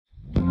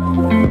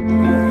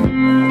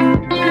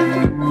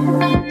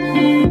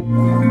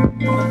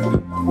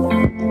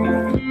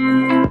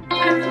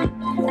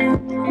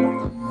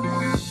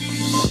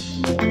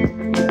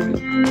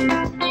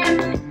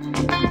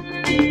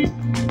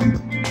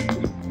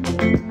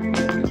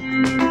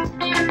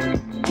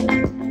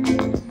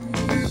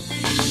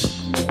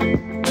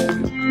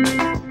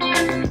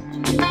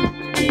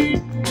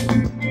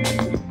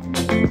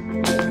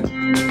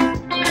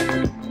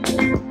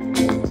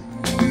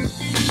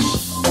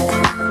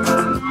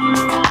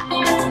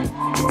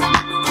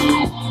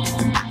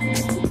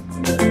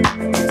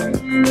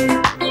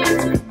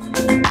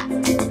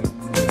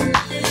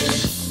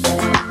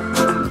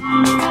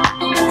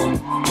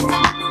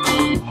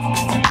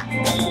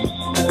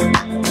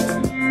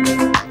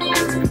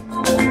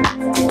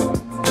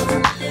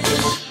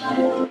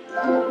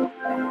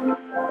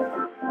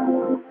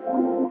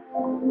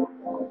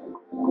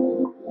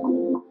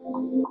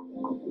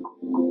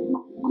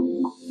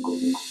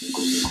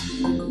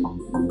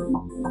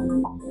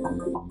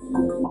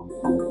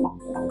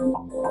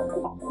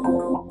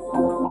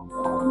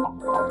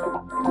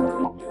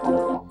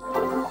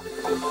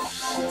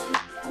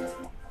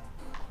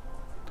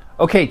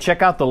Okay,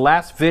 check out the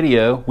last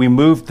video. We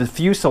moved the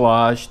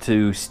fuselage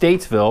to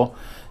Statesville.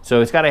 So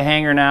it's got a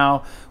hangar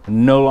now,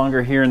 no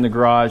longer here in the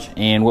garage.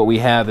 And what we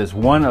have is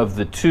one of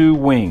the two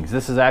wings.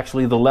 This is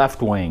actually the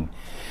left wing.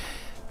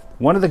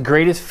 One of the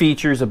greatest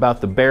features about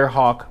the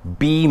Bearhawk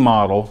B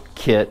model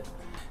kit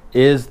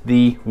is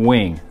the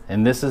wing.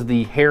 And this is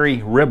the Harry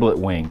Riblet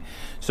wing.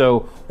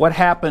 So what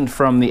happened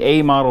from the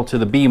A model to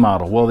the B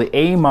model? Well, the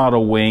A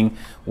model wing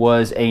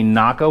was a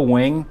NACA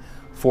wing,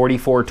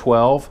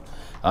 4412.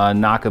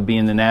 NACA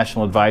being the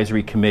National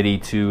Advisory Committee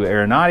to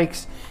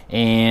Aeronautics,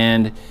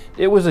 and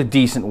it was a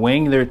decent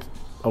wing. There,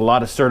 a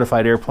lot of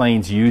certified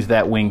airplanes use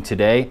that wing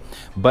today,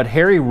 but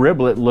Harry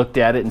Riblet looked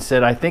at it and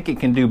said, I think it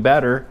can do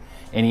better,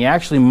 and he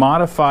actually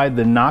modified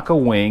the NACA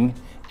wing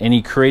and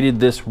he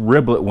created this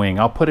Riblet wing.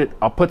 I'll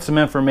put some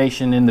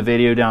information in the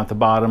video down at the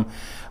bottom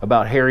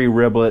about Harry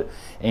Riblet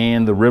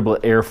and the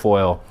Riblet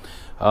airfoil.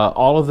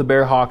 All of the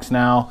Bearhawks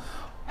now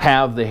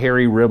have the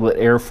Harry Riblet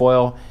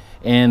airfoil,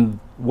 and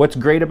what's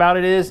great about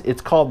it is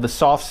it's called the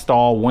soft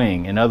stall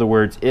wing. In other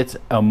words, it's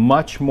a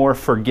much more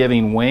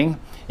forgiving wing.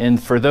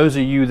 And for those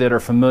of you that are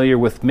familiar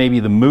with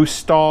maybe the moose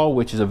stall,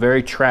 which is a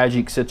very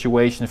tragic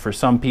situation for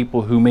some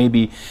people who may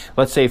be,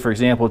 let's say for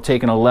example,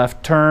 taking a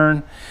left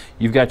turn,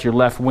 you've got your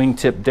left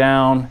wingtip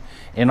down,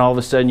 and all of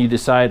a sudden you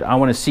decide, I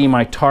want to see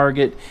my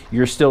target,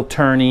 you're still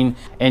turning,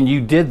 and you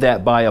did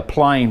that by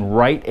applying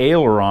right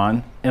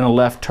aileron in a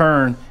left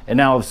turn, and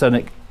now all of a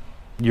sudden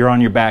you're on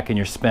your back and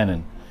you're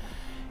spinning.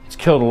 It's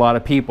killed a lot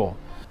of people.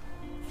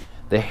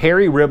 The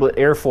Harry Riblet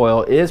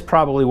airfoil is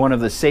probably one of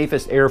the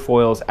safest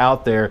airfoils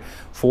out there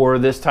for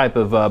this type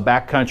of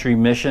backcountry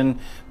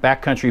mission,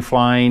 backcountry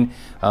flying,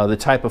 the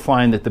type of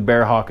flying that the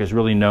Bearhawk is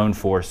really known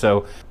for.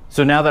 So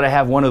now that I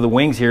have one of the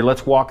wings here,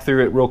 let's walk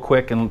through it real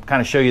quick and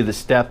kind of show you the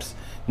steps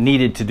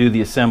needed to do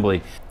the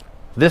assembly.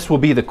 This will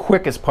be the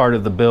quickest part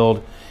of the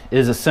build,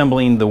 is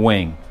assembling the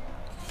wing.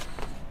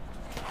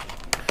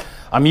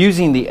 I'm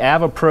using the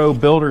AvaPro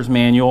Builder's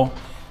Manual.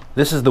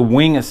 This is the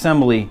wing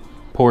assembly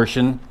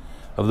portion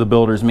of the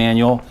builder's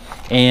manual,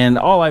 and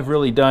all I've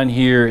really done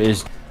here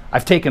is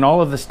I've taken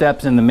all of the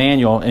steps in the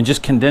manual and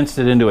just condensed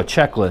it into a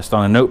checklist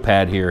on a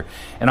notepad here,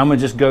 and I'm going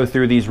to just go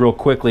through these real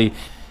quickly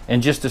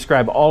and just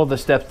describe all of the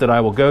steps that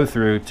I will go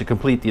through to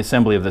complete the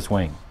assembly of this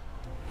wing.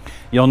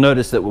 You'll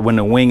notice that when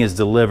the wing is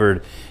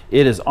delivered,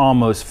 it is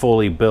almost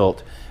fully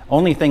built.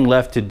 Only thing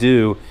left to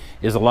do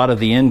is a lot of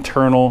the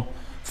internal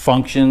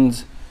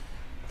functions.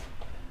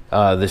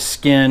 The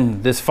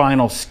skin, this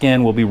final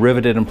skin will be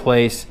riveted in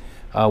place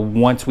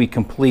once we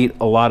complete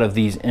a lot of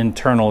these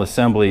internal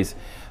assemblies.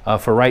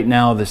 For right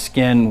now, the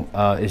skin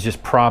is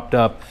just propped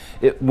up.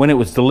 When it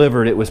was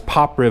delivered, it was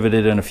pop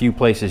riveted in a few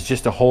places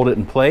just to hold it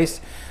in place.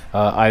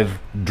 I've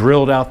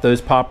drilled out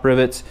those pop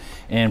rivets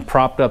and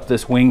propped up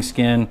this wing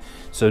skin.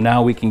 So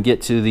now we can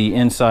get to the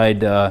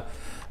inside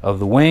of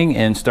the wing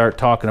and start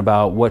talking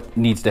about what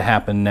needs to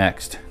happen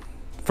next.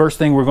 First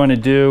thing we're going to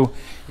do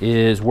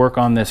is work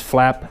on this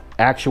flap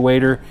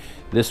actuator.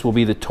 This will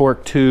be the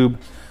torque tube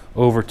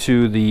over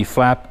to the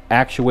flap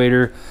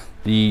actuator.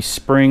 The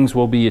springs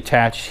will be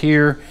attached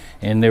here,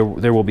 and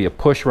there will be a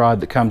push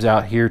rod that comes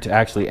out here to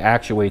actually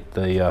actuate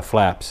the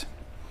flaps.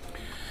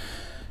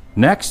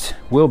 Next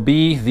will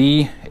be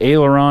the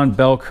aileron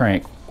bell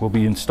crank. Will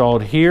be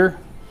installed here.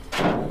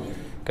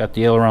 Got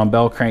the aileron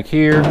bell crank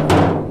here.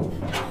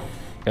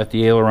 Got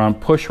the aileron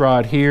push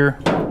rod here.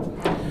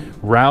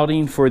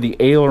 Routing for the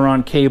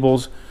aileron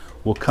cables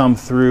will come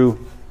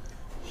through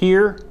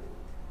here.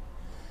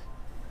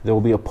 There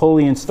will be a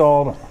pulley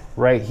installed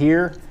right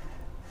here.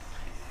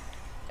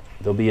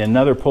 There'll be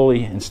another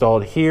pulley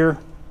installed here.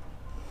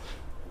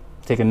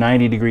 Take a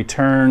 90-degree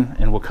turn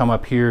and we'll come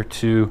up here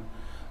to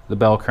the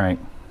bell crank.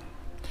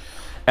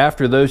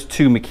 After those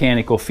two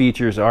mechanical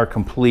features are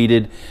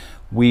completed,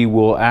 we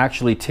will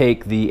actually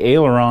take the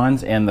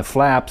ailerons and the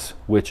flaps,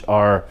 which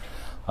are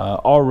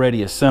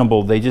already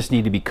assembled. They just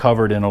need to be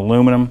covered in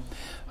aluminum.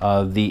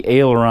 The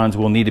ailerons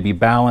will need to be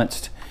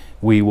balanced.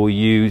 We will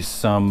use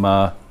some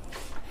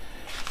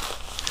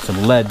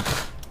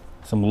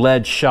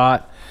lead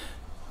shot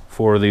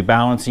for the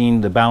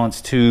balancing, the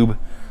balance tube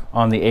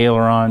on the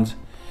ailerons.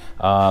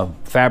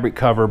 Fabric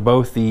cover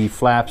both the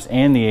flaps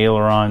and the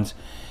ailerons,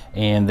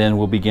 and then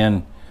we'll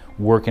begin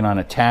working on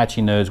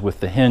attaching those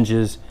with the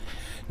hinges.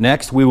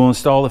 Next, we will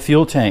install the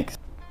fuel tank.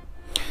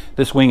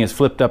 This wing is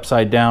flipped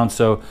upside down,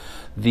 so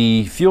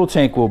the fuel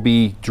tank will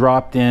be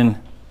dropped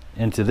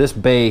into this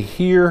bay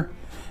here,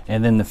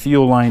 and then the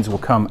fuel lines will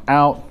come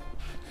out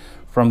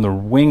from the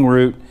wing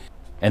root,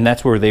 and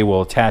that's where they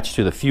will attach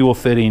to the fuel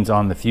fittings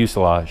on the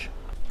fuselage.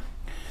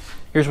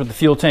 Here's what the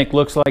fuel tank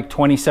looks like,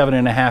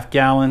 27.5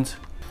 gallons.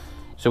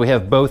 So we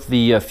have both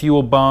the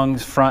fuel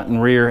bungs, front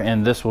and rear,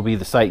 and this will be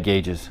the sight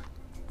gauges.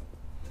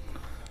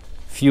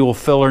 Fuel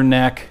filler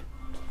neck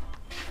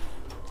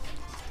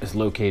is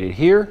located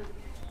here.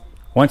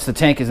 Once the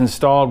tank is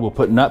installed, we'll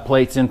put nut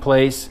plates in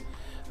place,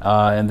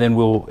 and then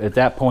we'll, at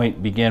that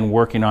point, begin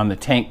working on the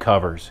tank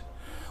covers.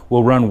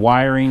 We'll run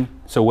wiring,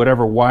 so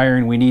whatever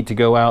wiring we need to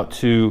go out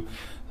to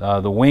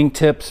the wing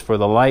tips for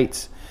the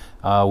lights,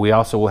 We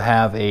also will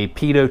have a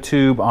pitot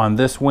tube on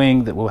this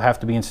wing that will have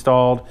to be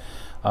installed.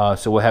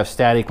 So we'll have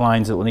static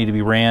lines that will need to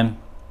be ran.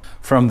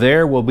 From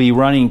there, we'll be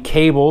running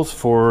cables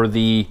for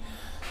the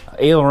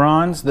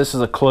ailerons. This is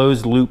a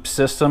closed loop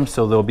system,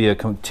 so there'll be a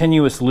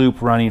continuous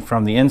loop running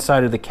from the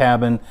inside of the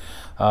cabin,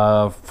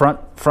 front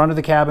of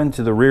the cabin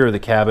to the rear of the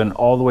cabin,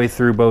 all the way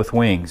through both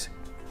wings.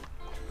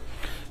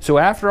 So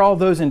after all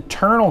those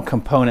internal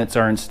components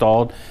are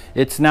installed,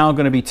 it's now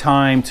going to be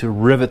time to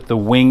rivet the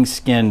wing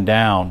skin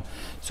down.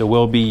 So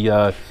we'll be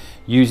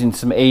using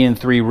some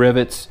AN3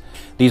 rivets.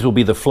 These will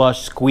be the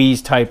flush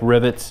squeeze type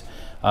rivets.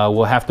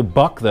 We'll have to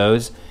buck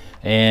those,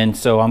 and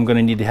so I'm going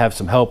to need to have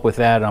some help with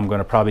that. I'm going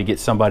to probably get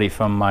somebody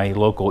from my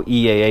local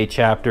EAA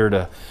chapter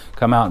to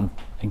come out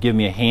and give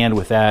me a hand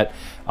with that.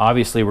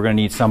 Obviously, we're going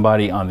to need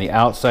somebody on the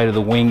outside of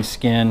the wing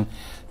skin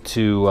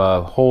to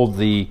hold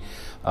the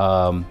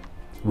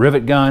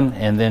rivet gun,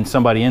 and then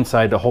somebody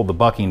inside to hold the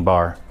bucking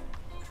bar.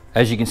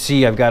 As you can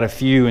see, I've got a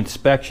few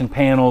inspection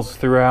panels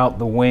throughout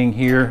the wing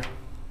here,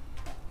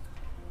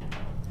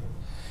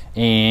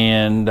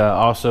 and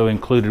also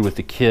included with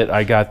the kit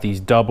I got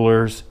these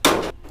doublers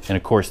and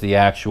of course the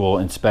actual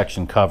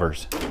inspection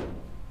covers.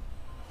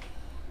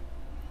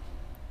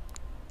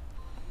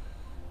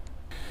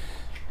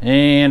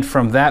 And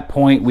from that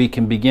point we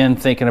can begin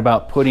thinking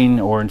about putting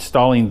or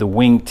installing the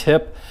wing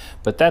tip,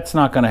 but that's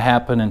not going to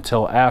happen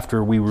until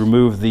after we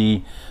remove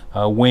the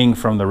wing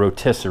from the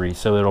rotisserie.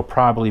 So it'll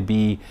probably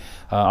be,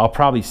 I'll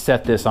probably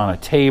set this on a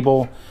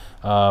table,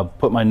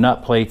 put my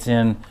nut plates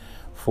in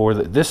for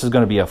this is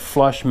going to be a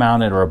flush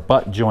mounted or a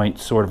butt joint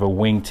sort of a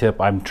wing tip.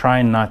 I'm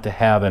trying not to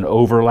have an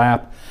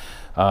overlap.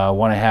 I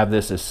want to have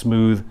this a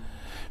smooth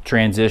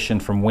transition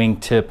from wing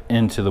tip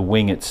into the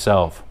wing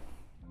itself.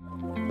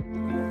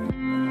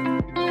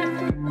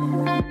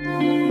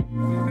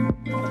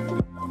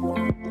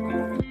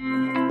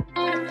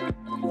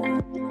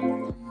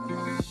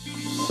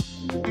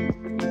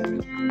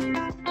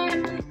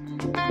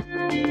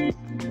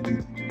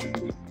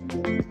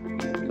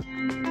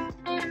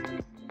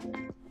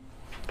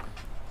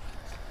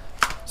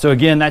 So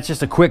again, that's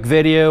just a quick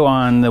video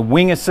on the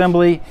wing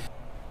assembly.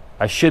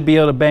 I should be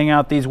able to bang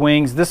out these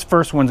wings. This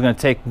first one's going to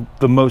take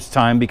the most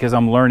time because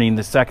I'm learning.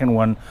 The second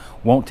one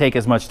won't take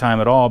as much time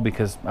at all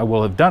because I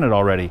will have done it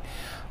already.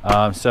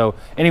 So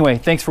anyway,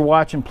 thanks for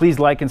watching. Please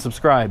like and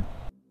subscribe.